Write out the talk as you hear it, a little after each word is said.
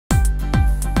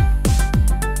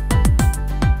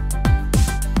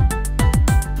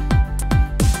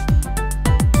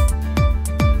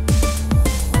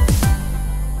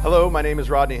my name is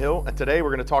Rodney Hill, and today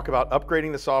we're going to talk about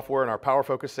upgrading the software in our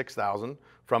PowerFocus 6000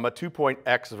 from a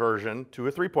 2.x version to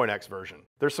a 3.x version.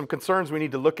 There's some concerns we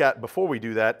need to look at before we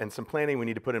do that, and some planning we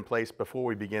need to put in place before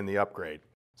we begin the upgrade.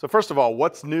 So first of all,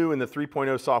 what's new in the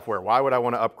 3.0 software? Why would I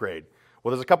want to upgrade?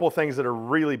 Well, there's a couple of things that are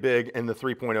really big in the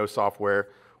 3.0 software.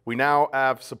 We now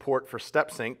have support for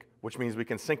step sync, which means we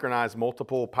can synchronize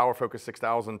multiple PowerFocus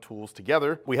 6000 tools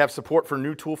together. We have support for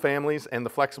new tool families and the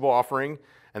flexible offering,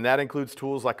 and that includes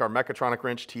tools like our Mechatronic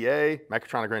Wrench TA,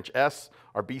 Mechatronic Wrench S,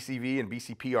 our BCV and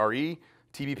BCP-RE,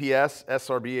 TBPS,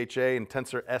 SRBHA, and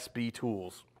Tensor SB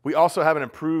tools. We also have an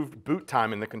improved boot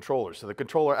time in the controller, so the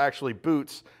controller actually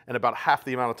boots in about half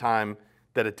the amount of time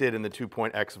that it did in the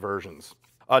 2.x versions.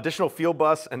 Additional field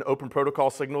bus and open protocol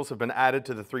signals have been added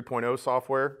to the 3.0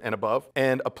 software and above,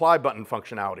 and apply button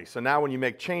functionality. So now when you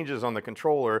make changes on the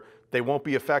controller, they won't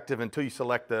be effective until you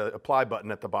select the apply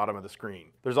button at the bottom of the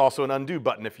screen. There's also an undo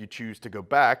button. If you choose to go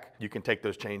back, you can take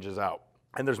those changes out.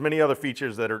 And there's many other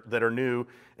features that are new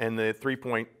in the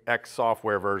 3.x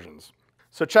software versions.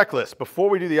 So checklist, before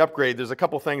we do the upgrade, there's a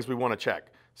couple things we want to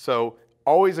check. So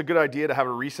always a good idea to have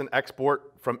a recent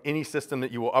export from any system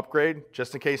that you will upgrade,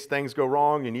 just in case things go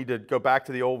wrong, you need to go back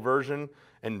to the old version,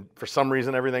 and for some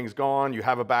reason everything's gone, you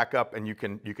have a backup and you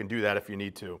can do that if you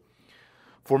need to.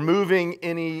 For moving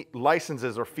any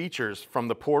licenses or features from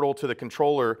the portal to the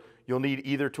controller, you'll need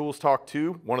either Tools Talk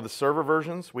 2, one of the server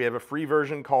versions. We have a free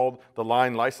version called the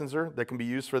Line Licenser that can be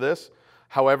used for this.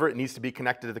 However, it needs to be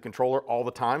connected to the controller all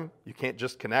the time. You can't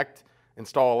just connect,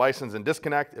 install a license and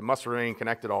disconnect. It must remain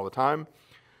connected all the time.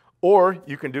 Or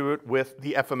you can do it with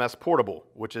the FMS Portable,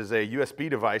 which is a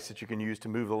USB device that you can use to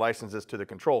move the licenses to the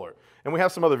controller. And we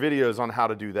have some other videos on how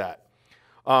to do that.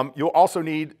 You'll also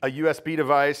need a USB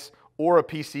device or a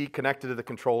PC connected to the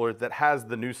controller that has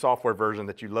the new software version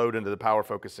that you load into the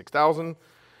PowerFocus 6000.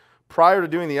 Prior to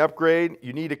doing the upgrade,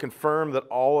 you need to confirm that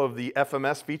all of the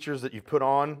FMS features that you've put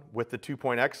on with the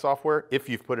 2.x software, if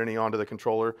you've put any onto the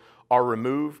controller, are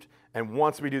removed. And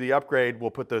once we do the upgrade,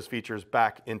 we'll put those features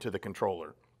back into the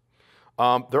controller.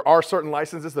 There are certain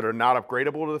licenses that are not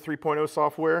upgradable to the 3.0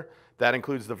 software. That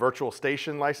includes the virtual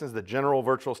station license. The general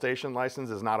virtual station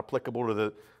license is not applicable to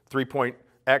the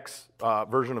 3.x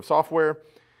version of software.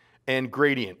 And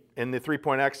gradient. In the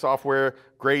 3.x software,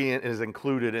 gradient is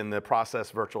included in the process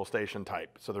virtual station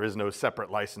type. So there is no separate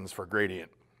license for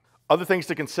gradient. Other things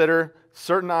to consider,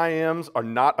 certain IMs are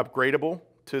not upgradable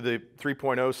to the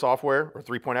 3.0 software or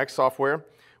 3.x software.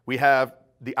 We have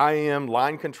the IAM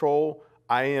line control,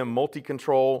 IAM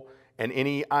multi-control, and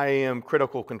any IAM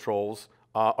critical controls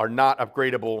are not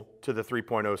upgradable to the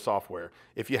 3.0 software.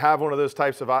 If you have one of those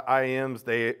types of IAMs,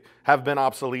 they have been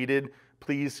obsoleted.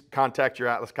 Please contact your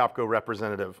Atlas Copco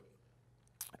representative.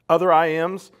 Other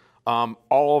IAMs,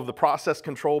 all of the process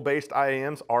control-based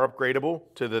IAMs are upgradable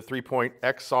to the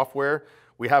 3.x software.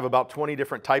 We have about 20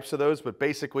 different types of those, but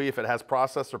basically if it has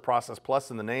Process or Process Plus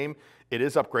in the name, it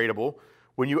is upgradable.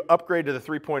 When you upgrade to the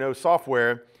 3.0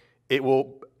 software, it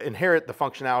will inherit the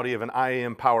functionality of an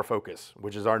IAM PowerFocus,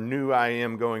 which is our new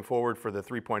IAM going forward for the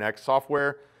 3.x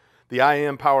software. The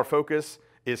IAM PowerFocus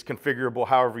is configurable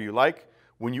however you like.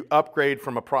 When you upgrade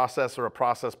from a Process or a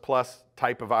Process Plus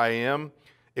type of IAM,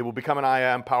 it will become an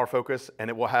IAM PowerFocus and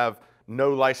it will have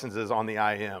no licenses on the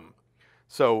IAM.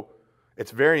 So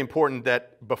it's very important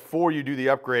that before you do the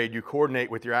upgrade, you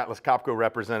coordinate with your Atlas Copco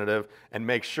representative and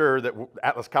make sure that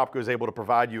Atlas Copco is able to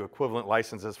provide you equivalent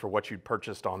licenses for what you'd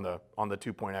purchased on the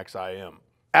 2.x IAM.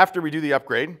 After we do the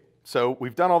upgrade, so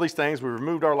we've done all these things, we've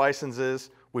removed our licenses,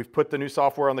 we've put the new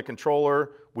software on the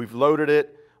controller, we've loaded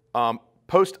it.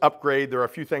 Post-upgrade, there are a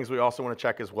few things we also want to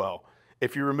check as well.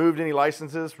 If you removed any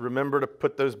licenses, remember to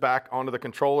put those back onto the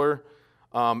controller.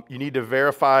 You need to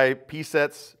verify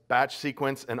PSETs, batch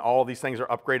sequence, and all of these things are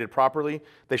upgraded properly.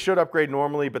 They should upgrade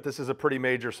normally, but this is a pretty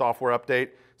major software update,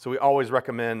 so we always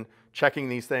recommend checking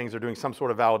these things or doing some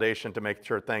sort of validation to make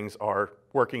sure things are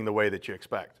working the way that you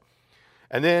expect.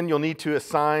 And then you'll need to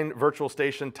assign virtual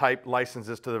station type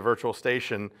licenses to the virtual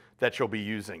station that you'll be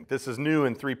using. This is new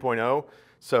in 3.0,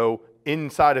 so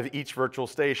inside of each virtual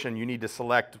station, you need to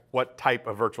select what type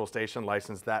of virtual station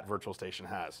license that virtual station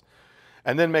has.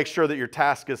 And then make sure that your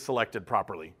task is selected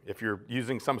properly. If you're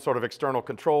using some sort of external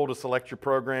control to select your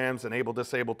programs, enable,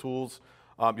 disable tools,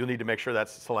 you'll need to make sure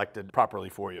that's selected properly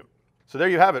for you. So there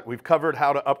you have it. We've covered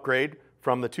how to upgrade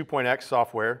from the 2.x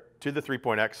software to the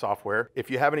 3.x software.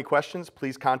 If you have any questions,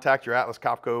 please contact your Atlas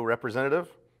Copco representative.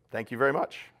 Thank you very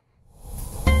much.